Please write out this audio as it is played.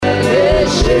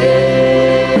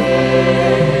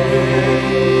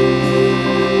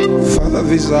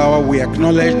this hour, we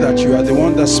acknowledge that you are the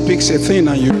one that speaks a thing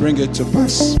and you bring it to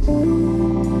pass.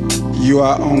 You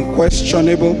are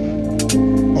unquestionable,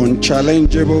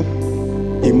 unchallengeable,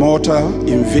 immortal,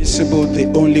 invisible, the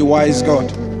only wise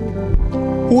God.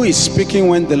 Who is speaking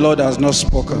when the Lord has not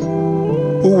spoken?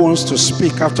 Who wants to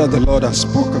speak after the Lord has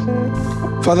spoken?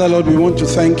 Father, Lord, we want to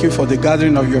thank you for the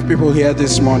gathering of your people here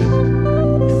this morning.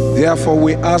 Therefore,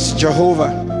 we ask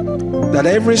Jehovah that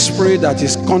every spirit that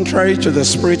is contrary to the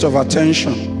spirit of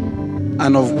attention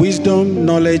and of wisdom,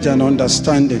 knowledge, and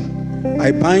understanding,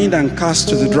 I bind and cast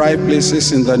to the dry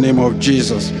places in the name of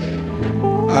Jesus.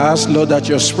 I ask, Lord, that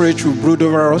your spirit will brood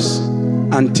over us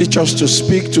and teach us to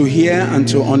speak, to hear, and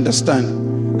to understand.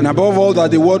 And above all,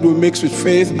 that the word will mix with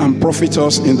faith and profit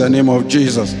us in the name of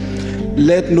Jesus.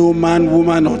 Let no man,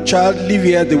 woman, or child live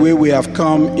here the way we have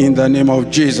come in the name of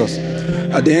Jesus.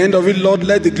 At the end of it, Lord,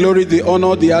 let the glory, the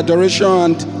honor, the adoration,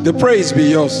 and the praise be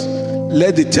yours.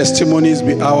 Let the testimonies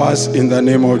be ours in the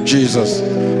name of Jesus.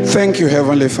 Thank you,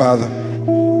 Heavenly Father,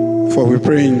 for we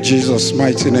pray in Jesus'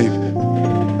 mighty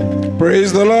name.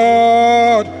 Praise the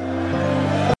Lord.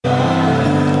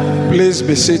 Please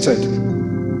be seated.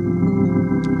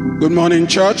 Good morning,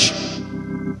 church.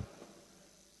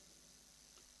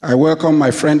 I welcome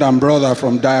my friend and brother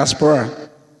from diaspora,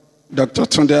 Dr.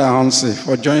 Tunde Ahansi,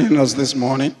 for joining us this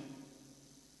morning.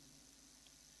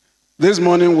 This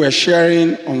morning we're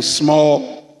sharing on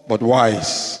small but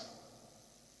wise.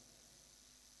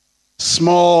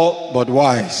 Small but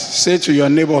wise. Say to your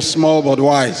neighbor, small but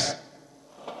wise.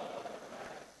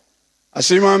 As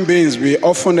human beings, we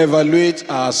often evaluate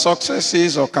our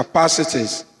successes or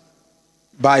capacities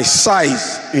by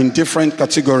size in different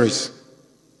categories.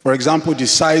 For example, the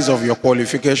size of your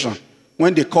qualification.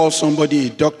 When they call somebody a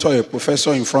doctor or a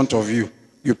professor in front of you,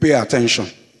 you pay attention.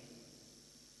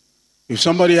 If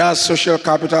somebody has social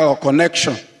capital or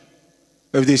connection,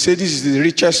 if they say this is the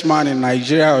richest man in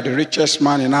Nigeria or the richest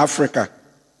man in Africa,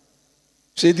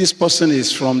 say this person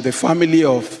is from the family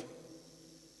of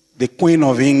the Queen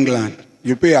of England,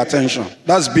 you pay attention.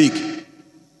 That's big.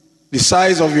 The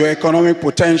size of your economic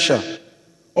potential.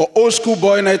 Or old school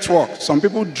boy network. Some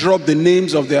people drop the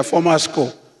names of their former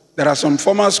school. There are some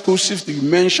former schools, if you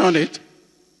mention it,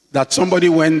 that somebody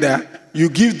went there, you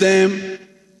give them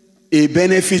a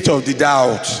benefit of the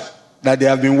doubt that they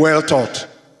have been well taught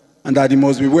and that they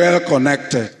must be well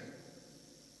connected.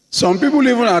 Some people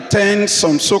even attend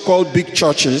some so-called big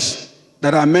churches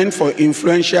that are meant for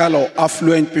influential or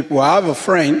affluent people. I have a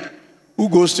friend who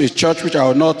goes to a church which I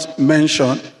will not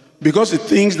mention because he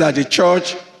thinks that the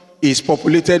church is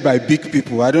populated by big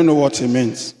people. I don't know what he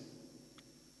means.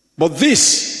 But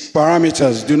these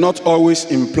parameters do not always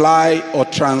imply or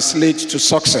translate to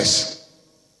success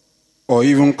or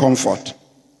even comfort.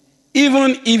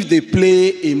 Even if they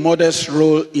play a modest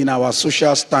role in our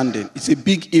social standing, it's a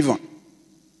big even,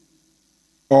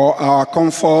 or our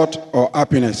comfort or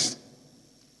happiness.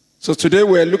 So today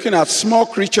we're looking at small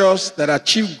creatures that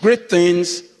achieve great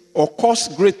things or cause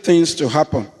great things to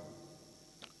happen,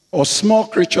 or small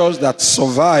creatures that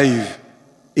survive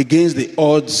against the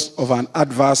odds of an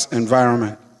adverse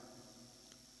environment.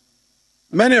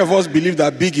 Many of us believe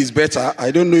that big is better.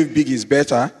 I don't know if big is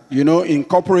better. You know, in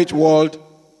corporate world,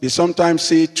 they sometimes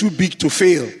say too big to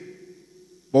fail.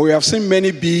 But we have seen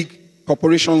many big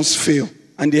corporations fail,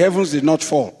 and the heavens did not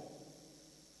fall.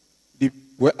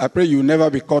 I pray you will never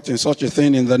be caught in such a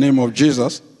thing in the name of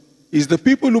Jesus. It's the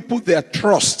people who put their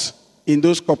trust in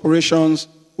those corporations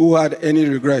who had any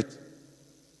regret.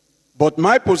 But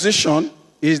my position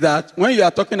is that when you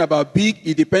are talking about big,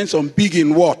 it depends on big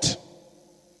in what.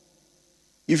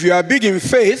 If you are big in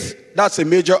faith, that's a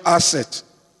major asset.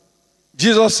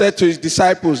 Jesus said to his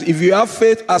disciples, if you have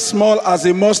faith as small as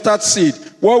a mustard seed,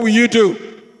 what will you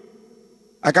do?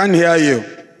 I can't hear you.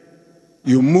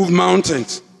 You move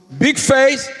mountains. Big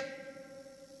faith,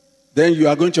 then you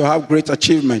are going to have great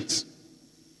achievements.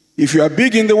 If you are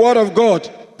big in the word of God,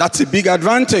 that's a big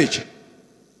advantage.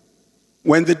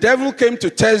 When the devil came to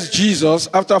test Jesus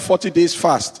after 40 days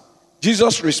fast,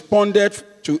 Jesus responded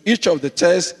to each of the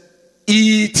tests,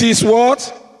 it is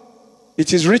what?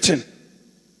 It is written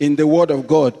in the word of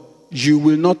God, you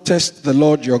will not test the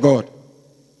Lord your God.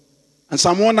 And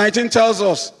Psalm 119 tells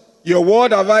us, your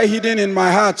word have I hidden in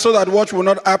my heart so that what will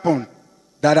not happen?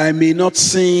 That I may not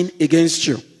sin against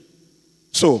you.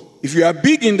 So, if you are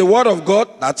big in the word of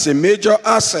God, that's a major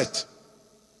asset.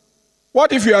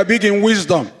 What if you are big in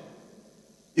wisdom?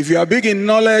 If you are big in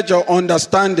knowledge or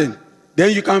understanding,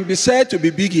 then you can be said to be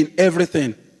big in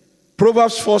everything.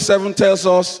 Proverbs 4:7 tells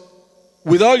us,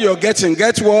 with all your getting,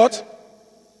 get what?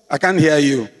 I can't hear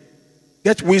you.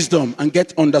 Get wisdom and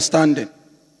get understanding.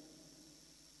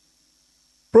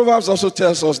 Proverbs also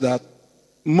tells us that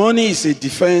money is a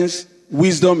defense,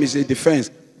 wisdom is a defense.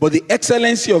 But the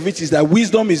excellency of it is that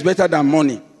wisdom is better than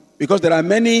money. Because there are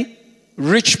many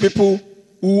rich people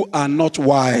who are not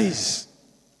wise.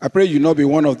 I pray you not be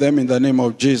one of them in the name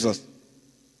of Jesus.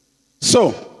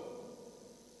 So,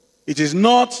 it is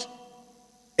not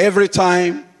every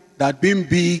time that being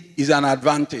big is an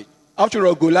advantage. After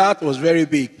all, Goliath was very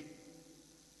big.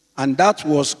 And that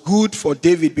was good for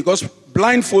David because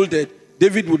blindfolded,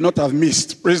 David would not have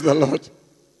missed. Praise the Lord.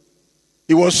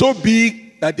 He was so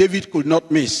big that David could not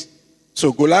miss.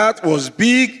 So Goliath was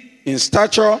big in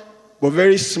stature, but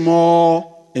very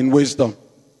small in wisdom.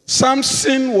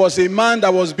 Samson was a man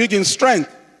that was big in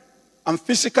strength and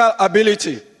physical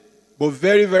ability, but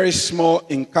very, very small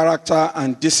in character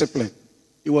and discipline.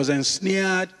 He was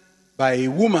ensnared by a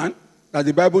woman that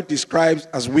the Bible describes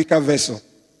as weaker vessel.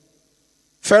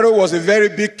 Pharaoh was a very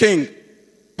big king,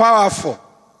 powerful,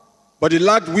 but he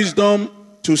lacked wisdom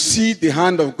to see the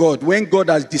hand of God. When God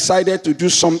has decided to do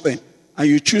something and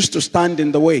you choose to stand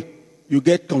in the way, you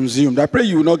get consumed. I pray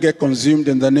you will not get consumed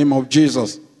in the name of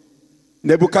Jesus.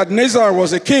 Nebuchadnezzar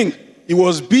was a king. He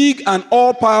was big and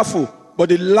all-powerful, but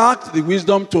he lacked the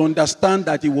wisdom to understand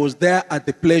that he was there at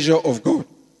the pleasure of God.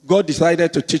 God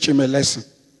decided to teach him a lesson.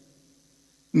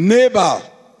 Nabal,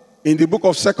 in the book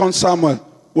of 2 Samuel,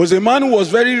 was a man who was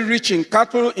very rich in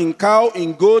cattle, in cow,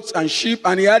 in goats and sheep,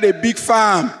 and he had a big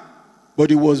farm, but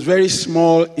he was very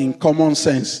small in common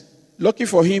sense. Lucky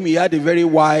for him, he had a very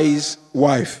wise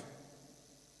wife.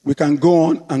 We can go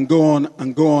on and go on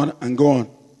and go on and go on.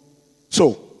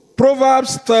 So,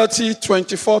 Proverbs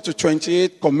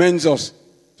 30:24-28 commends us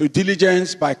to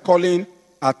diligence by calling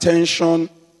attention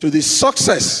to the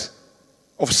success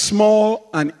of small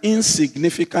and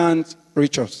insignificant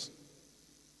creatures.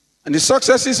 And the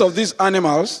successes of these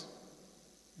animals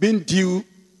being due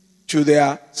to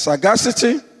their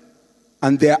sagacity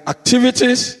and their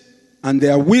activities and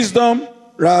their wisdom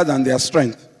rather than their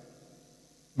strength.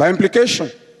 By implication,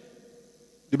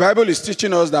 the Bible is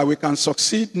teaching us that we can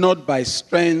succeed not by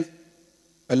strength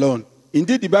alone.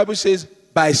 Indeed, the Bible says,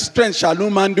 by strength shall no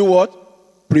man do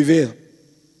what? Prevail.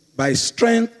 By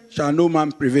strength shall no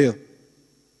man prevail.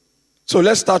 So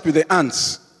let's start with the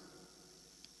ants.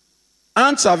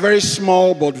 Ants are very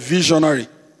small but visionary.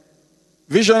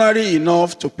 Visionary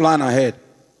enough to plan ahead.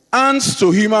 Ants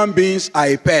to human beings are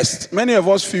a pest. Many of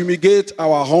us fumigate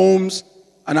our homes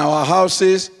and our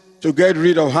houses to get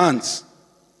rid of ants.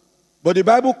 But the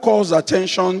Bible calls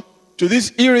attention to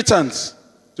these irritants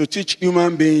to teach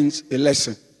human beings a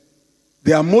lesson.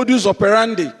 Their modus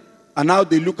operandi and how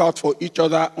they look out for each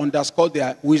other underscore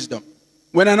their wisdom.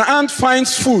 When an ant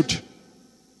finds food,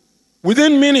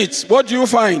 within minutes, what do you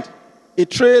find? A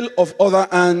trail of other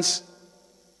ants,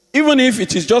 even if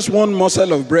it is just one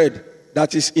morsel of bread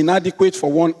that is inadequate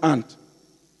for one ant.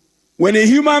 When a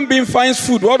human being finds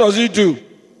food, what does he do? He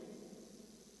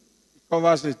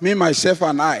covers it, me, myself,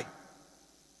 and I.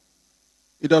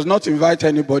 He does not invite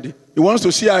anybody. He wants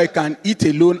to see how he can eat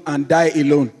alone and die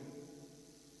alone.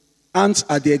 Ants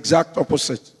are the exact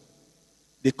opposite.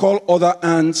 They call other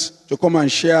ants to come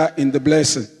and share in the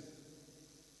blessing.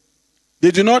 They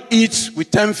do not eat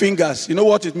with 10 fingers. You know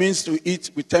what it means to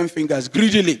eat with 10 fingers?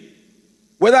 Greedily.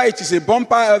 Whether it is a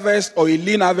bumper harvest or a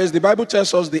lean harvest, the Bible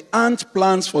tells us the ant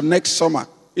plans for next summer.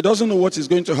 He doesn't know what is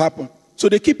going to happen. So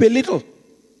they keep a little.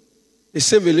 They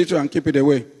save a little and keep it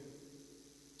away.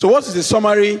 So what is the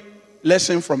summary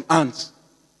lesson from ants?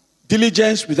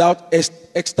 Diligence without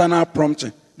external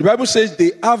prompting. The Bible says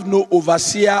they have no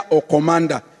overseer or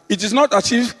commander. It is not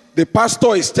as if the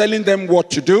pastor is telling them what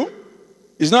to do.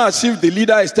 It's not as if the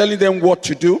leader is telling them what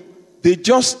to do. They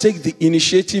just take the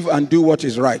initiative and do what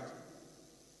is right.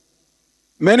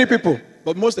 Many people,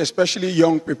 but most especially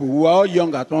young people, who are all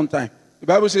young at one time, the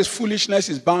Bible says foolishness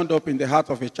is bound up in the heart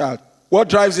of a child. What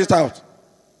drives it out?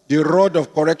 The rod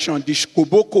of correction, the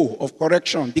shkoboko of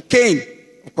correction, the cane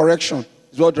of correction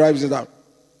is what drives it out.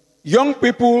 Young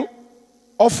people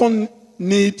often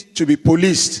need to be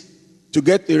policed to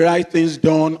get the right things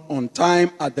done on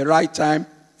time, at the right time,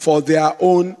 for their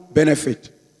own benefit.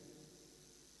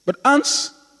 But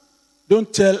ants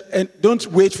don't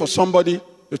wait for somebody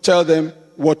to tell them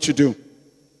what to do.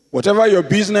 Whatever your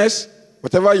business,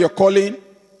 whatever your calling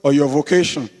or your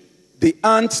vocation, the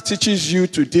ant teaches you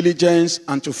to diligence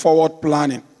and to forward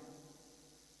planning.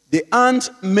 The ant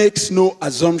makes no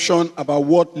assumption about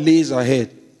what lays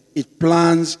ahead. It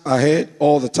plans ahead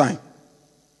all the time.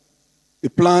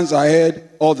 It plans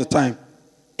ahead all the time.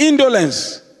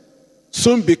 Indolence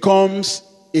soon becomes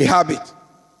a habit.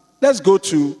 Let's go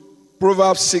to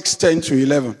Proverbs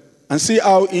 6:10-11 and see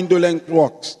how indolence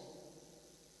works.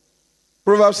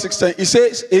 Proverbs 6:10. It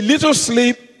says, a little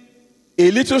sleep,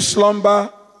 a little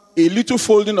slumber, a little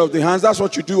folding of the hands. That's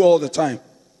what you do all the time.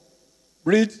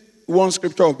 Read one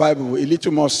scripture of Bible, a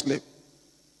little more sleep.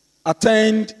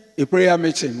 Attend a prayer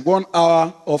meeting, 1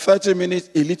 hour or 30 minutes,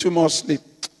 a little more sleep.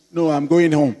 No, I'm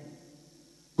going home.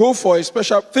 Go for a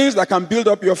special, things that can build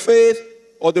up your faith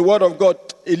or the word of God,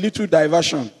 a little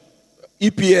diversion.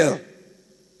 EPL,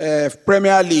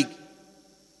 Premier League,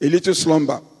 a little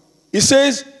slumber. It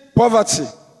says poverty,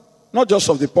 not just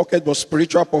of the pocket, but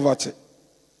spiritual poverty,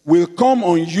 will come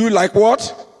on you like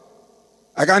what?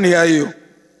 I can't hear you.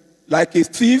 Like a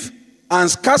thief, and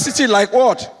scarcity like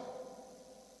what?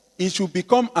 It will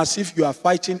become as if you are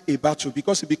fighting a battle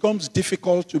because it becomes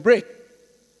difficult to break.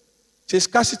 So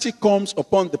scarcity comes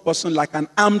upon the person like an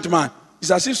armed man.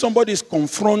 It's as if somebody is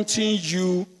confronting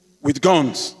you with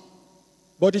guns.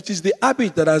 But it is the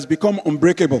habit that has become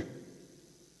unbreakable.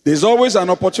 There's always an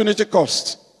opportunity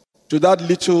cost to that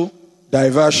little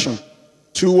diversion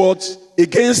towards,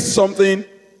 against something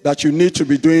that you need to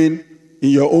be doing in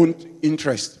your own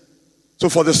interest. So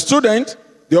for the student,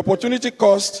 the opportunity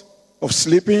cost of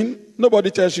sleeping, nobody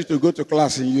tells you to go to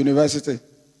class in university.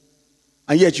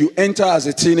 And yet you enter as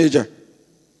a teenager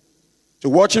to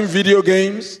watching video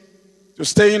games, to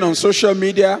staying on social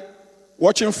media,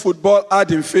 watching football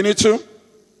ad infinitum,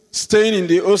 staying in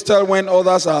the hostel when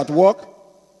others are at work,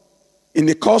 in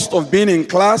the cost of being in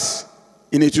class,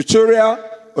 in a tutorial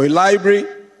or a library,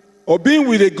 or being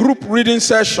with a group reading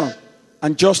session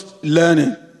and just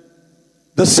learning.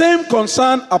 The same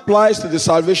concern applies to the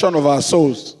salvation of our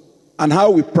souls and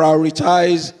how we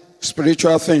prioritize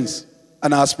spiritual things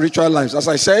and our spiritual lives. As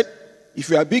I said, if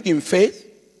you are big in faith,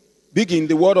 big in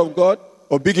the word of God,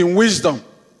 or big in wisdom,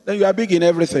 then you are big in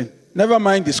everything. Never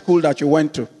mind the school that you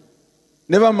went to.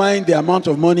 Never mind the amount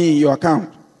of money in your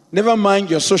account. Never mind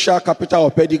your social capital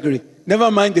or pedigree.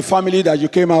 Never mind the family that you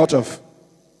came out of.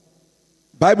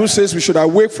 Bible says we should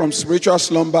awake from spiritual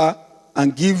slumber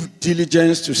and give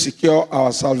diligence to secure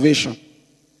our salvation.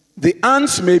 The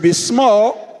ants may be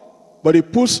small, but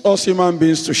it puts us human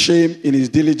beings to shame in his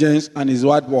diligence and his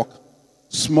hard work.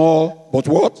 Small, but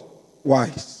what?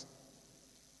 Wise.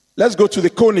 Let's go to the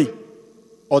coney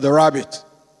or the rabbit.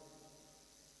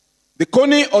 The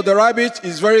coney or the rabbit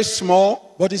is very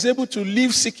small, but is able to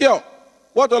live secure.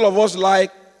 What all of us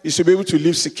like is to be able to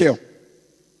live secure.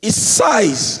 Its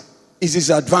size is its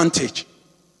advantage.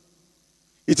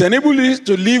 It enables it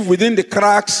to live within the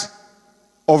cracks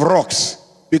of rocks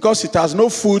because it has no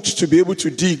food to be able to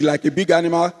dig like a big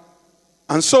animal.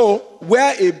 And so,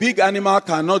 where a big animal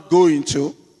cannot go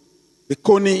into, the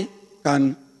coney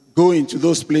can go into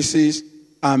those places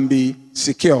and be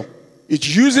secure. It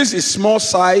uses its small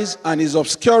size and its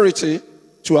obscurity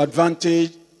to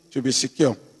advantage to be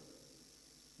secure.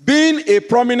 Being a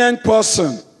prominent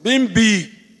person, being big,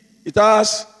 it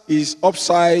has its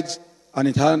upsides and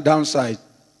its downsides,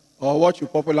 or what you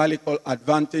popularly call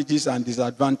advantages and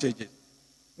disadvantages.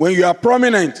 When you are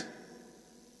prominent,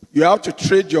 you have to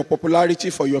trade your popularity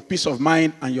for your peace of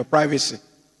mind and your privacy.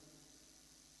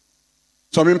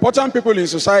 Some important people in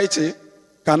society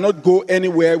cannot go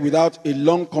anywhere without a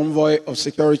long convoy of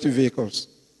security vehicles.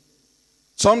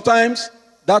 Sometimes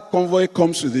that convoy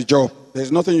comes with the job.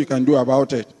 There's nothing you can do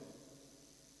about it.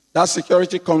 That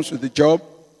security comes with the job.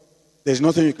 There's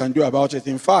nothing you can do about it.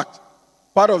 In fact,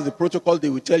 part of the protocol they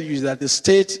will tell you is that the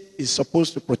state is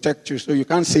supposed to protect you, so you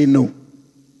can't say no.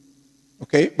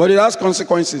 Okay? But it has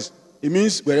consequences. It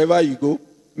means wherever you go.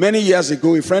 Many years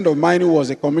ago, a friend of mine who was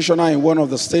a commissioner in one of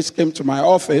the states came to my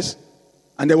office,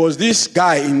 and there was this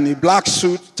guy in a black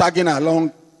suit tagging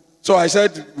along. So I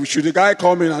said, should the guy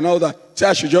come in and all that? He said,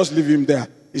 I should just leave him there.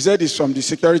 He said he's from the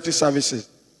security services.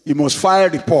 He must file a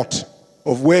report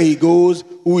of where he goes,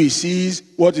 who he sees,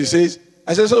 what he says.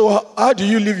 I said, so how do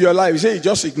you live your life? He said he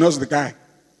just ignores the guy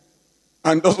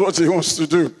and does what he wants to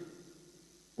do.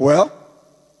 Well,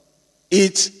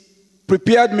 it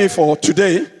prepared me for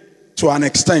today to an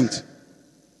extent,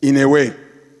 in a way.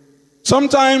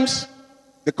 Sometimes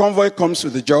the convoy comes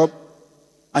with the job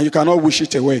and you cannot wish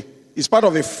it away. It's part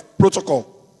of a protocol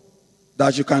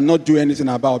that you cannot do anything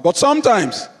about. But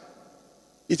sometimes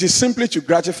it is simply to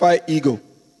gratify ego.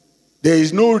 There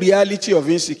is no reality of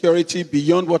insecurity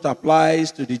beyond what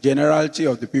applies to the generality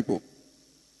of the people.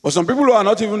 But some people who are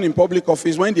not even in public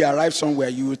office, when they arrive somewhere,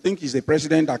 you would think it's the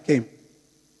president that came.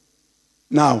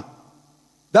 Now,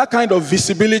 that kind of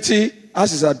visibility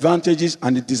has its advantages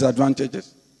and its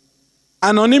disadvantages.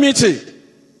 Anonymity,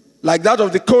 like that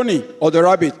of the coney or the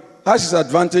rabbit, has its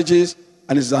advantages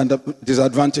and its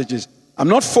disadvantages. I'm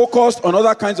not focused on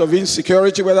other kinds of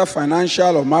insecurity, whether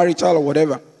financial or marital or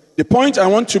whatever. The point I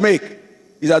want to make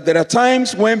is that there are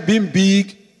times when being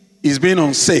big is being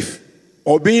unsafe,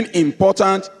 or being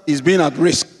important is being at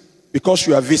risk because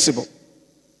you are visible.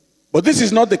 But this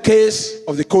is not the case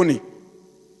of the coney.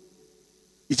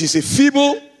 It is a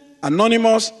feeble,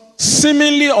 anonymous,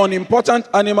 seemingly unimportant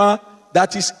animal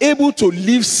that is able to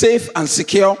live safe and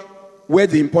secure where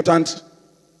the important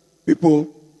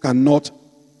people cannot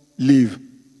live.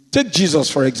 Take Jesus,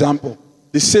 for example,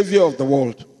 the Savior of the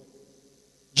world.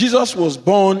 Jesus was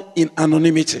born in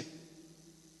anonymity,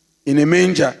 in a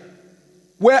manger,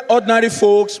 where ordinary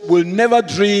folks will never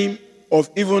dream of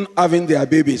even having their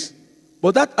babies.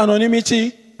 But that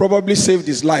anonymity probably saved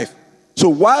his life. So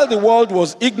while the world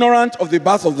was ignorant of the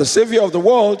birth of the Savior of the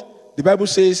world, the Bible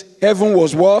says heaven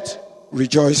was what?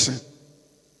 Rejoicing.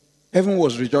 Heaven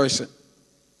was rejoicing.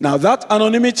 Now that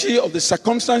anonymity of the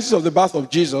circumstances of the birth of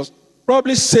Jesus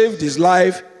probably saved his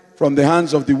life from the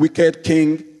hands of the wicked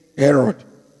King Herod.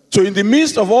 So in the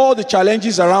midst of all the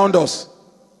challenges around us,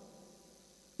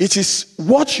 it is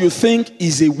what you think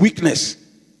is a weakness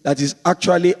that is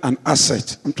actually an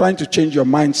asset. I'm trying to change your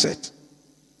mindset.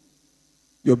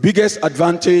 Your biggest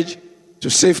advantage to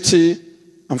safety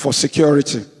and for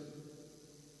security.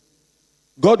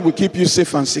 God will keep you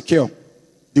safe and secure.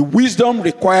 The wisdom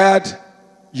required,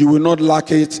 you will not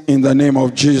lack it in the name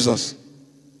of Jesus.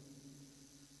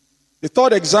 The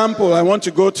third example I want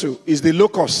to go to is the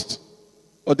locust,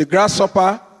 or the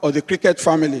grasshopper, or the cricket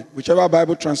family, whichever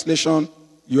Bible translation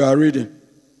you are reading.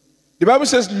 The Bible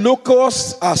says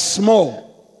locusts are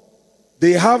small.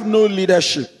 They have no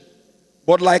leadership.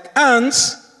 But like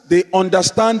ants, they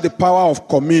understand the power of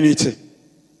community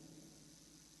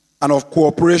and of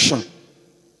cooperation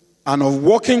and of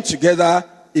working together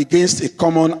against a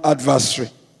common adversary.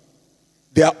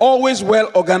 They are always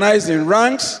well organized in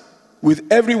ranks, with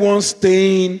everyone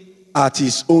staying at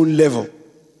his own level.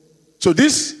 So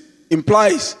this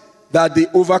implies that they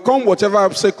overcome whatever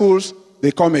obstacles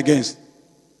they come against.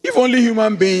 If only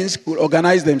human beings could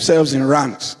organize themselves in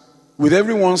ranks, with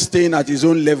everyone staying at his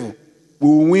own level, we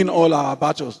will win all our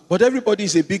battles. But everybody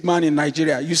is a big man in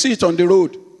Nigeria. You see it on the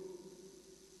road.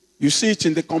 You see it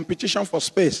in the competition for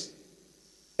space,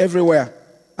 everywhere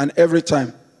and every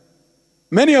time.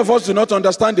 Many of us do not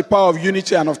understand the power of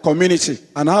unity and of community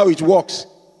and how it works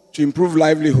to improve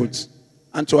livelihoods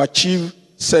and to achieve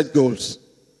set goals.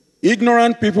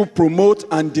 Ignorant people promote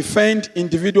and defend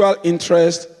individual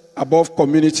interest above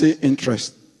community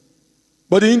interest.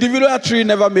 But the individual tree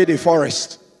never made a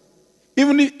forest.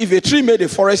 Even if a tree made a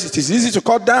forest, it is easy to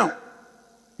cut down.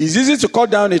 It's easy to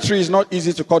cut down a tree, it's not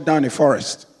easy to cut down a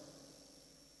forest.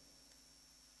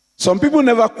 Some people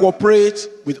never cooperate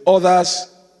with others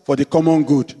for the common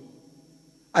good.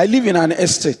 I live in an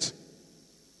estate.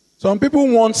 Some people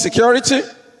want security.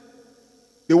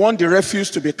 They want the refuse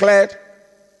to be cleared.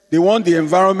 They want the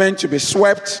environment to be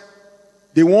swept.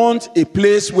 They want a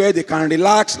place where they can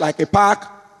relax, like a park.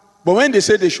 But when they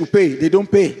say they should pay, they don't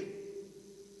pay.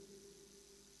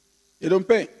 They don't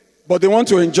pay. But they want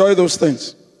to enjoy those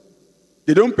things.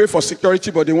 They don't pay for security,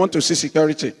 but they want to see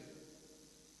security.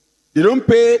 They don't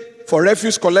pay for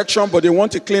refuse collection, but they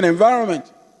want a clean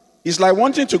environment. It's like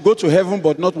wanting to go to heaven,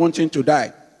 but not wanting to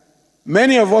die.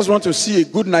 Many of us want to see a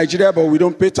good Nigeria, but we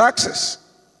don't pay taxes.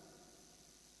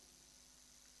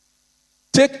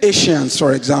 Take Asians,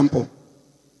 for example.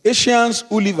 Asians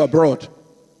who live abroad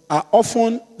are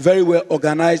often very well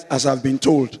organized, as I've been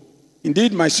told.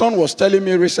 Indeed, my son was telling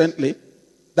me recently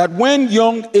that when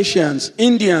young Asians,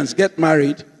 Indians, get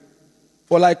married,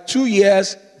 for like 2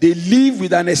 years, they live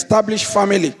with an established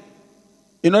family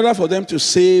in order for them to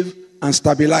save and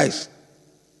stabilize.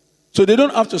 So they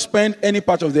don't have to spend any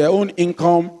part of their own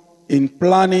income in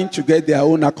planning to get their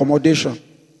own accommodation.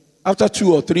 After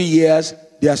 2 or 3 years,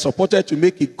 they are supported to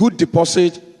make a good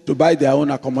deposit to buy their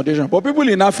own accommodation. But people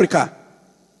in Africa,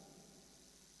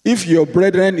 if your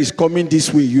brethren is coming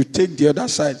this way, you take the other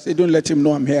side. Say, don't let him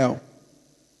know I'm here.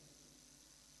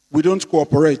 We don't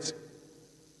cooperate.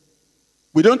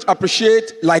 We don't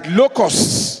appreciate, like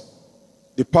locusts,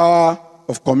 the power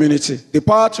of community, the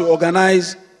power to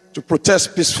organize, to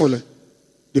protest peacefully,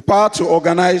 the power to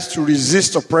organize to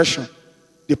resist oppression,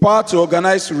 the power to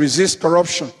organize to resist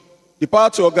corruption, the power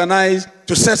to organize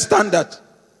to set standards.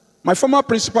 My former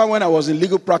principal, when I was in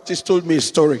legal practice, told me a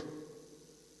story.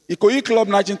 Ikoyi Club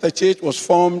 1938 was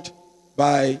formed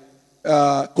by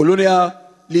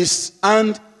colonialists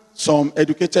and some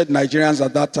educated Nigerians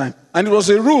at that time. And it was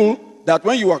a rule that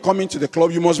when you are coming to the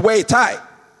club, you must wear a tie.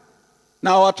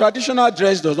 Now, our traditional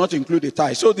dress does not include a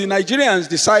tie. So the Nigerians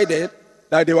decided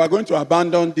that they were going to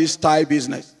abandon this tie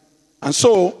business. And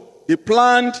so they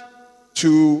planned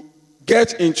to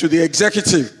get into the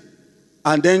executive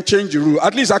and then change the rule.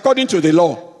 At least according to the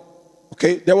law.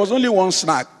 Okay, there was only one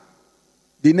snag.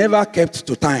 They never kept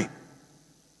to time.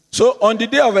 So on the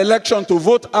day of election to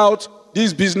vote out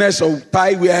this business of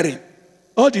tie wearing,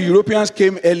 all the Europeans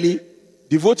came early,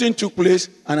 the voting took place,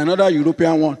 and another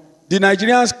European won. The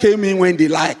Nigerians came in when they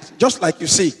liked, just like you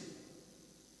see.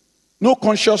 No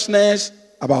consciousness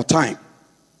about time.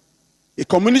 A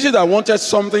community that wanted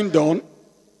something done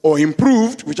or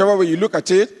improved, whichever way you look at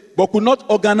it, but could not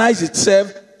organize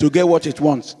itself to get what it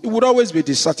wants, it would always be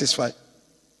dissatisfied.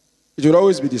 It would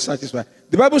always be dissatisfied.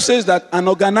 The Bible says that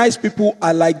unorganized people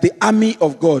are like the army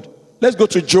of God. Let's go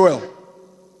to Joel.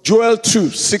 Joel 2,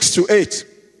 6 to 8.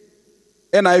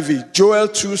 NIV, Joel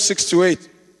 2, 6 to 8.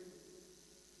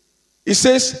 It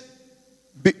says,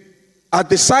 at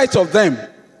the sight of them,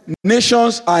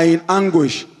 nations are in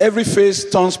anguish. Every face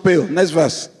turns pale. Next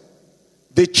verse.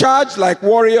 They charge like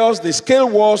warriors. They scale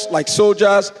walls like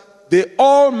soldiers. They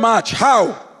all march.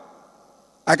 How?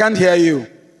 I can't hear you.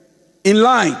 In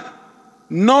line,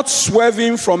 not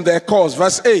swerving from their course.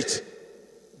 Verse 8.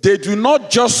 They do not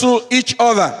jostle each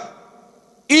other.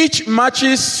 Each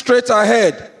marches straight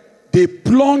ahead. They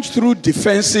plunge through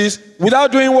defenses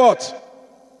without doing what?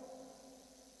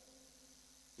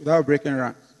 Without breaking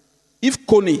ranks. If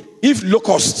Koni, if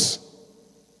locusts,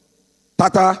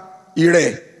 Tata,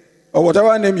 Ire, or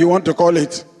whatever name you want to call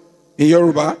it in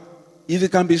Yoruba, if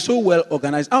it can be so well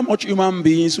organized, how much human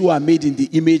beings who are made in the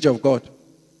image of God?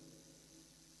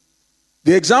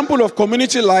 The example of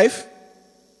community life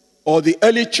or the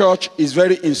early church is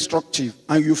very instructive.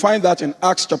 And you find that in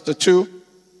Acts chapter 2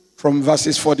 from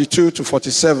verses 42 to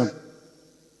 47.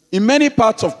 In many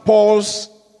parts of Paul's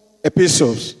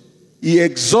epistles, he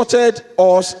exhorted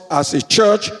us as a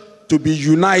church to be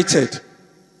united.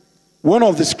 One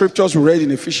of the scriptures we read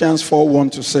in Ephesians 4, 1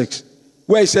 to 6,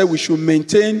 where he said we should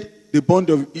maintain the bond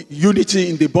of unity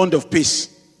in the bond of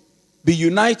peace. Be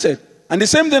united. And the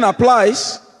same thing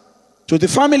applies to the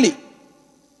family.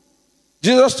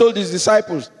 Jesus told his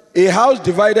disciples, a house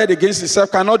divided against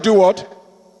itself cannot do what?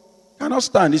 Cannot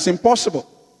stand. It's impossible.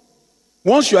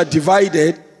 Once you are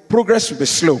divided, progress will be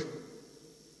slow.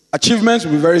 Achievements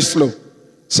will be very slow.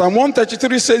 Psalm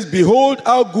 133 says, behold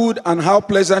how good and how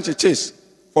pleasant it is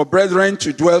for brethren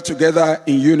to dwell together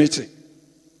in unity.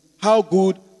 How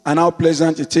good and how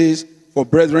pleasant it is for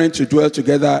brethren to dwell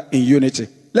together in unity.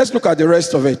 Let's look at the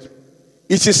rest of it.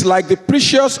 It is like the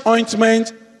precious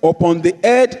ointment upon the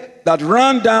head that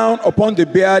ran down upon the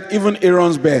beard, even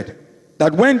Aaron's beard,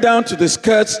 that went down to the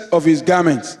skirts of his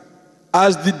garments,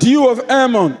 as the dew of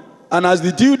Hermon, and as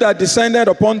the dew that descended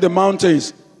upon the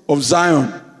mountains of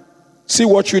Zion. See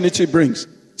what unity brings.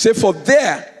 Say, for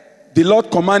there the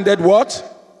Lord commanded what?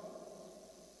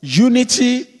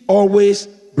 Unity always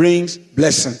brings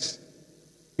blessings.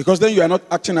 Because then you are not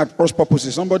acting at cross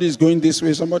purposes. Somebody is going this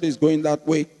way, somebody is going that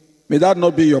way. May that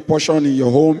not be your portion in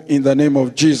your home in the name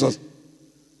of Jesus.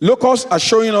 Locusts are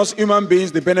showing us human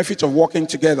beings the benefit of working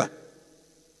together.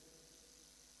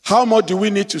 How much do we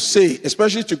need to say,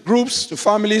 especially to groups, to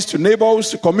families, to neighborhoods,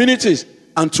 to communities,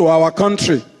 and to our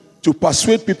country, to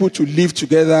persuade people to live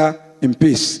together in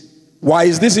peace? Why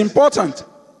is this important?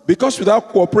 Because without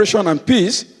cooperation and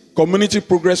peace, community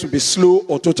progress will be slow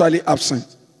or totally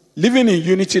absent. Living in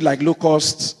unity like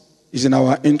locusts is in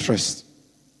our interest.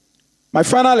 My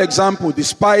final example, the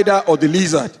spider or the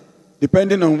lizard,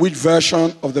 depending on which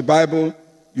version of the Bible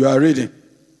you are reading.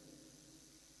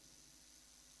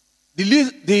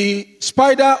 The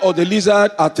spider or the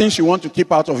lizard are things you want to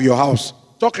keep out of your house.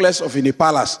 Talk less of in a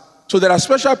palace. So there are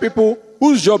special people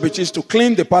whose job it is to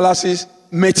clean the palaces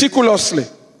meticulously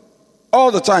all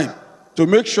the time to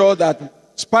make sure that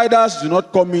spiders do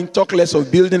not come in, talk less of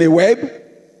building a web,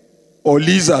 or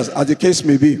lizards, as the case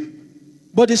may be.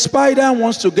 But the spider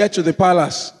wants to get to the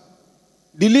palace.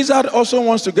 The lizard also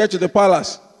wants to get to the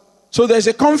palace. So there's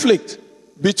a conflict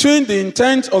between the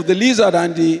intent of the lizard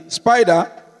and the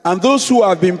spider and those who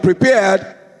have been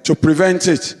prepared to prevent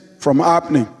it from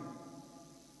happening.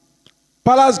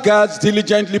 Palace guards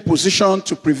diligently positioned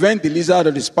to prevent the lizard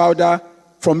or the spider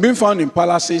from being found in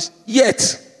palaces,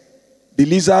 yet the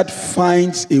lizard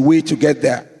finds a way to get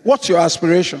there. What's your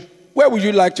aspiration? Where would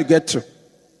you like to get to?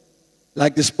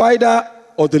 Like the spider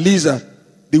or the lizard,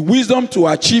 the wisdom to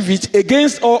achieve it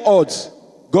against all odds,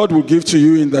 God will give to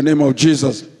you in the name of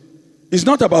Jesus. It's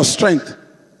not about strength.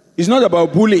 It's not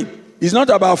about bullying. It's not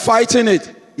about fighting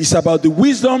it. It's about the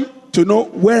wisdom to know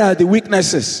where are the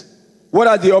weaknesses. What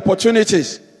are the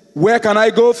opportunities? Where can I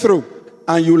go through?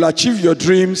 And you'll achieve your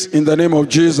dreams in the name of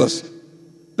Jesus.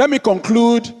 Let me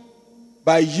conclude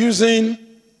by using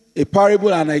a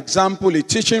parable, an example, a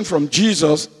teaching from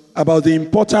Jesus about the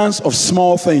importance of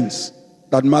small things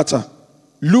that matter.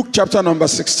 Luke chapter number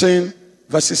 16,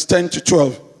 verses 10 to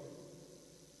 12.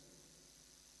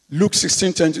 Luke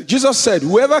 16, 10 to... Jesus said,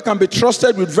 whoever can be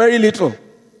trusted with very little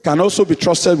can also be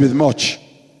trusted with much.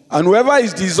 And whoever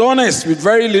is dishonest with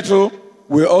very little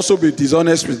will also be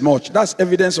dishonest with much. That's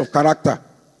evidence of character.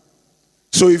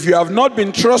 So if you have not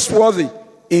been trustworthy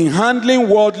in handling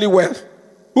worldly wealth,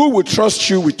 who will trust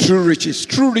you with true riches?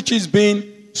 True riches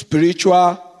being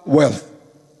spiritual wealth.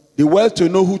 The wealth to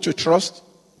know who to trust,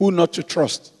 who not to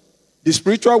trust. The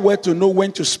spiritual wealth to know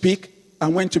when to speak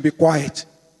and when to be quiet.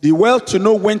 The wealth to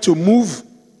know when to move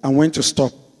and when to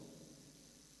stop.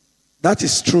 That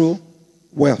is true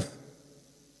wealth.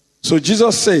 So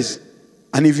Jesus says,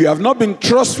 and if you have not been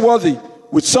trustworthy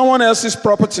with someone else's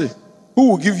property, who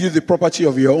will give you the property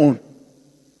of your own?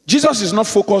 Jesus is not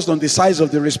focused on the size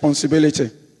of the responsibility.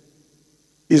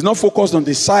 He's not focused on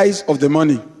the size of the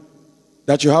money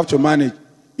that you have to manage.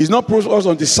 He's not focused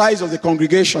on the size of the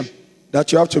congregation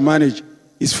that you have to manage.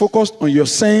 He's focused on your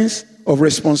sense of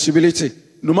responsibility.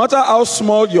 No matter how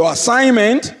small your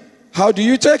assignment, how do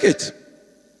you take it?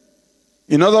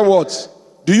 In other words,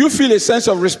 do you feel a sense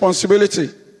of responsibility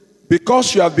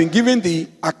because you have been given the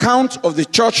account of the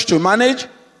church to manage,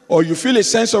 or you feel a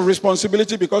sense of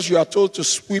responsibility because you are told to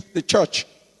sweep the church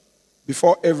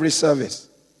before every service?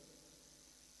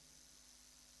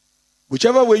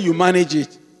 Whichever way you manage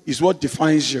it is what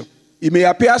defines you. It may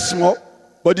appear small,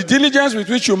 but the diligence with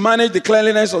which you manage the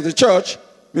cleanliness of the church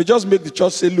may just make the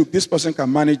church say, look, this person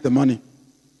can manage the money.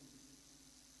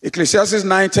 Ecclesiastes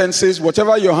 9:10 says,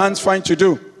 whatever your hands find to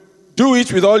do, do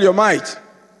it with all your might.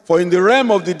 For in the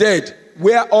realm of the dead,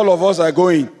 where all of us are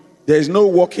going, there is no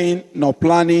working, nor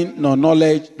planning, nor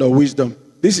knowledge, nor wisdom.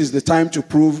 This is the time to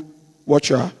prove what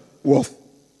you are worth.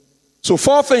 So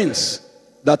 4 things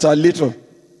that are little,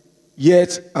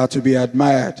 yet are to be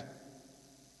admired.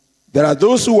 There are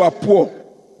those who are poor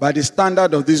by the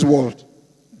standard of this world.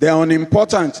 They are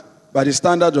unimportant by the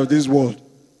standard of this world.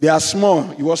 They are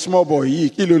small. You are small boy.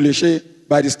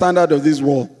 By the standard of this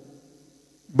world.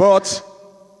 But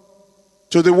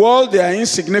to the world, they are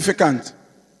insignificant.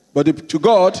 But to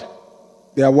God,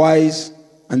 they are wise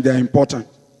and they are important.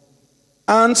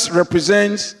 Ants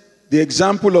represent the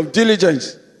example of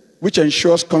diligence, which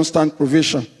ensures constant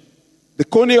provision. The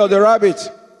coney or the rabbit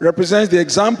represents the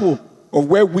example of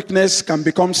where weakness can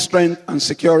become strength and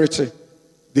security.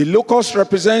 The locust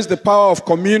represents the power of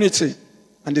community,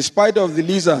 and the spider of the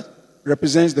lizard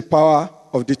represents the power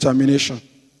of determination.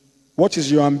 What is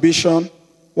your ambition?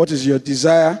 What is your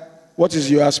desire? What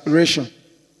is your aspiration?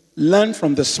 Learn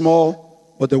from the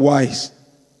small but the wise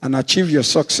and achieve your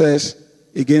success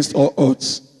against all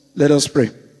odds. Let us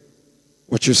pray.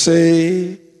 What you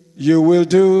say you will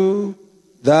do,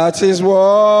 that is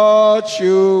what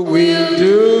you will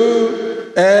do.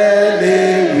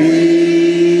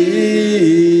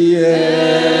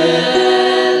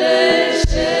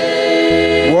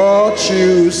 What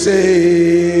you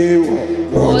say,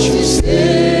 what you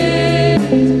say,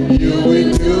 you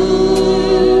will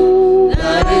do.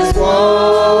 That is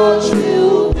what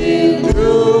you will do.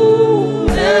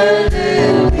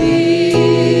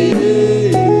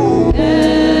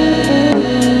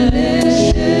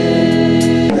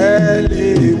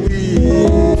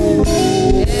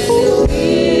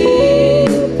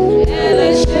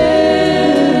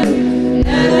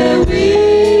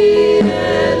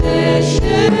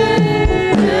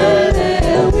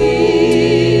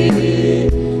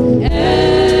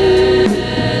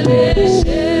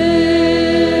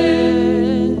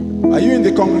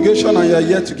 Congregation, and you are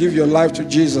yet to give your life to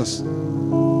Jesus.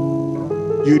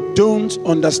 You don't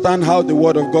understand how the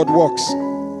Word of God works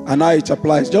and how it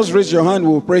applies. Just raise your hand,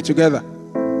 we'll pray together.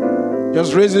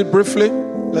 Just raise it briefly.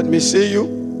 Let me see you.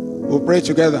 We'll pray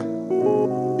together.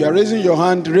 You are raising your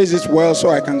hand, raise it well so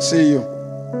I can see you.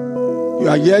 You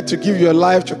are yet to give your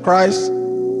life to Christ.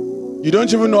 You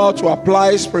don't even know how to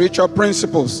apply spiritual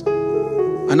principles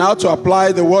and how to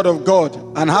apply the Word of God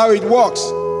and how it works.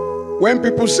 When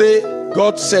people say,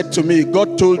 God said to me,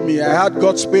 God told me, I heard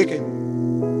God speaking,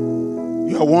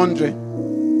 you are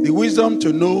wondering. The wisdom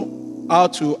to know how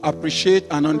to appreciate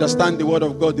and understand the Word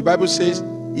of God. The Bible says,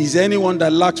 is anyone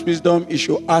that lacks wisdom, he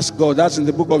should ask God. That's in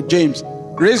the book of James.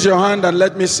 Raise your hand and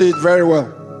let me say it very well.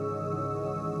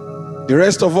 The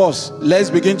rest of us, let's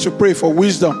begin to pray for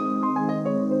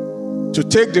wisdom to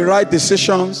take the right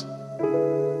decisions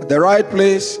at the right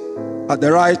place at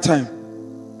the right time.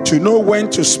 To know when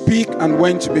to speak and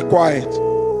when to be quiet.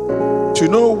 To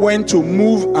know when to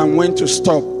move and when to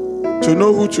stop. To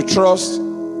know who to trust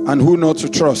and who not to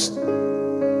trust.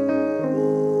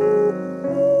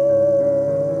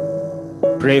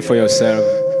 Pray for yourself.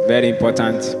 Very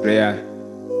important prayer.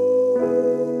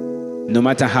 No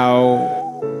matter how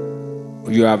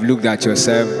you have looked at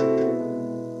yourself,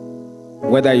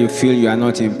 whether you feel you are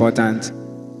not important,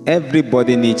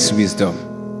 everybody needs wisdom.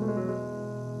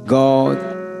 God,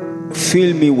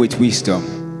 fill me with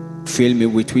wisdom. Fill me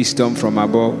with wisdom from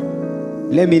above.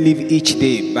 Let me live each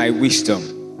day by wisdom.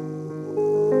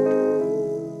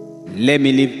 Let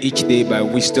me live each day by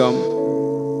wisdom.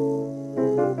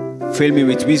 Fill me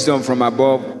with wisdom from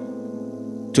above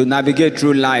to navigate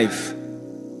through life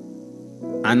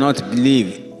and not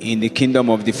believe in the kingdom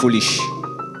of the foolish.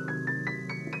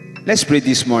 Let's pray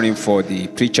this morning for the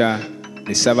preacher,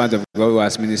 the servant of God who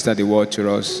has ministered the word to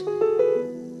us.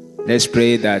 Let's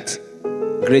pray that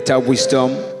greater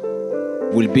wisdom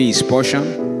will be his portion,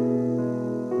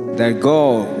 that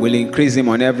God will increase him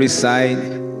on every side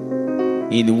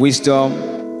in wisdom,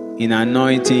 in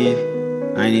anointing,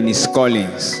 and in his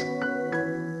callings,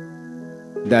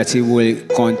 that he will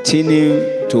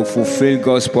continue to fulfill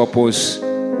God's purpose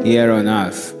here on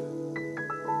earth.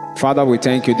 Father, we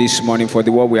thank you this morning for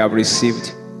the word we have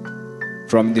received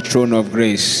from the throne of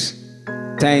grace.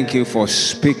 Thank you for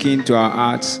speaking to our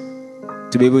hearts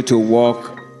to be able to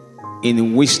walk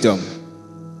in wisdom,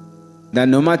 that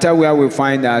no matter where we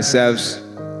find ourselves,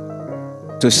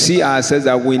 to see ourselves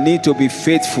that we need to be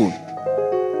faithful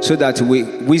so that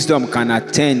wisdom can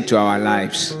attend to our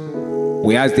lives.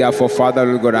 We ask therefore, Father,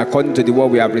 Lord God, according to the word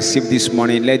we have received this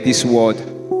morning, let this word,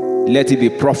 let it be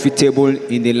profitable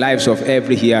in the lives of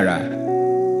every hearer,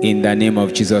 in the name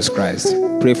of Jesus Christ.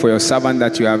 Pray for your servant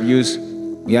that you have used.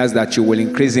 We ask that you will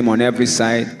increase him on every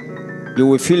side. You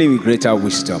will fill him with greater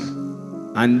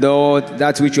wisdom. And Lord,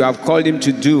 that which you have called him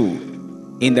to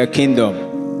do in the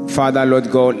kingdom, Father,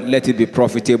 Lord God, let it be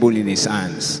profitable in his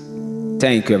hands.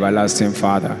 Thank you, everlasting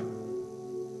Father.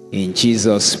 In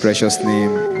Jesus' precious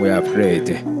name we have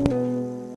prayed.